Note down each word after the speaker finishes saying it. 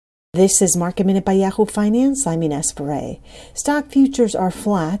This is Market Minute by Yahoo Finance. I'm Ines Ferre. Stock futures are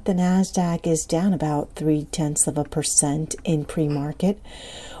flat. The Nasdaq is down about 0.3% in pre-market.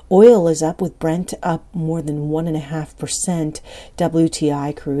 Oil is up, with Brent up more than 1.5%.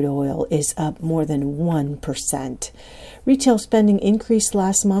 WTI crude oil is up more than 1%. Retail spending increased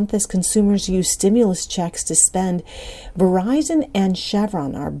last month as consumers used stimulus checks to spend. Verizon and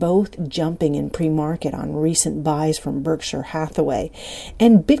Chevron are both jumping in pre-market on recent buys from Berkshire Hathaway.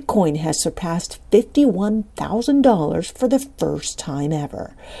 And Bitcoin has surpassed $51,000 for the first time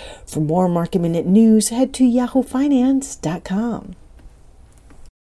ever. For more Market Minute news, head to yahoofinance.com.